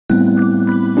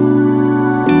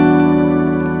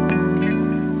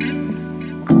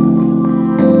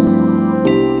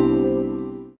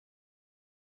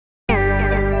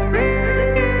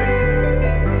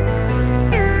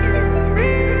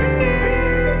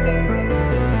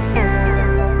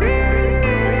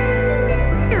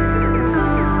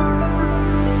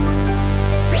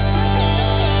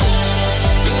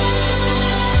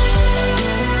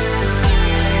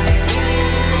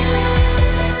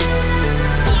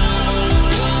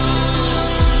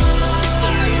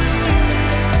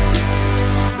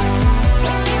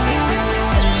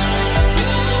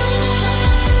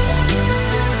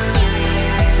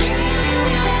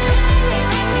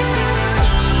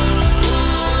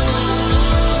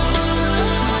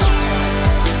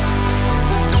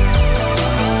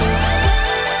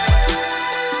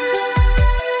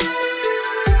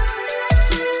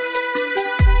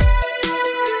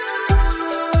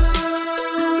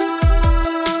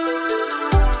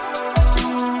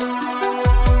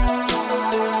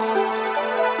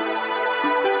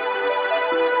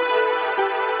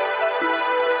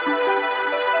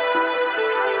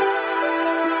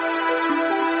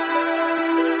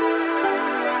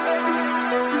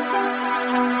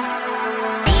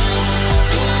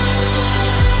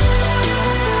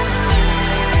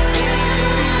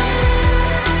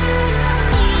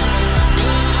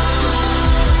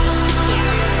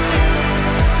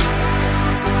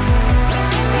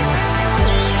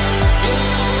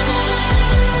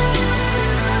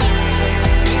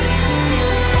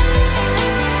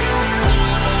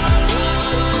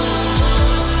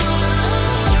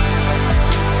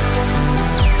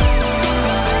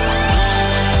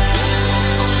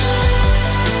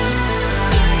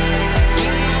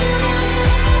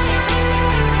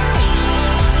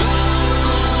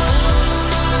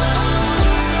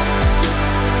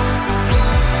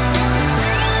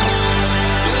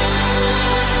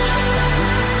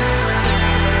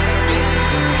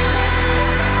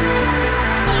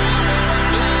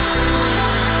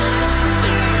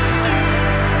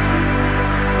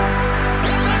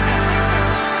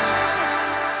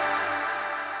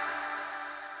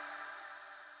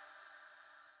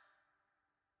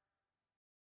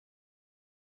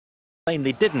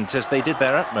plainly didn't, as they did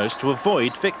their utmost to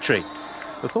avoid victory.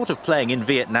 The thought of playing in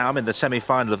Vietnam in the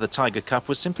semi-final of the Tiger Cup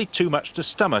was simply too much to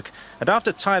stomach, and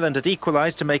after Thailand had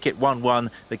equalised to make it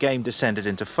 1-1, the game descended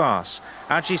into farce.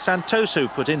 Aji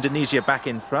Santoso put Indonesia back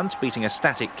in front, beating a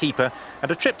static keeper,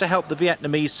 and a trip to help the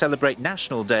Vietnamese celebrate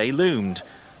National Day loomed.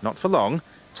 Not for long.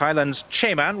 Thailand's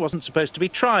Chairman wasn't supposed to be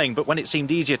trying, but when it seemed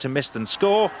easier to miss than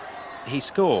score, he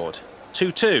scored.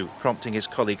 2-2, prompting his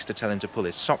colleagues to tell him to pull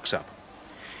his socks up.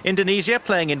 Indonesia,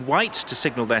 playing in white to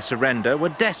signal their surrender, were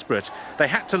desperate. They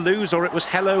had to lose or it was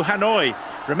hello Hanoi.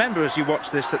 Remember as you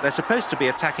watch this that they're supposed to be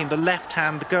attacking the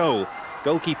left-hand goal.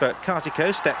 Goalkeeper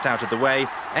Kartiko stepped out of the way.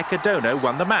 Ekadono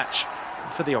won the match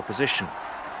for the opposition.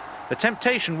 The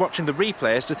temptation watching the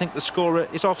replay is to think the scorer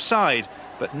is offside,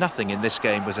 but nothing in this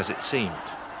game was as it seemed.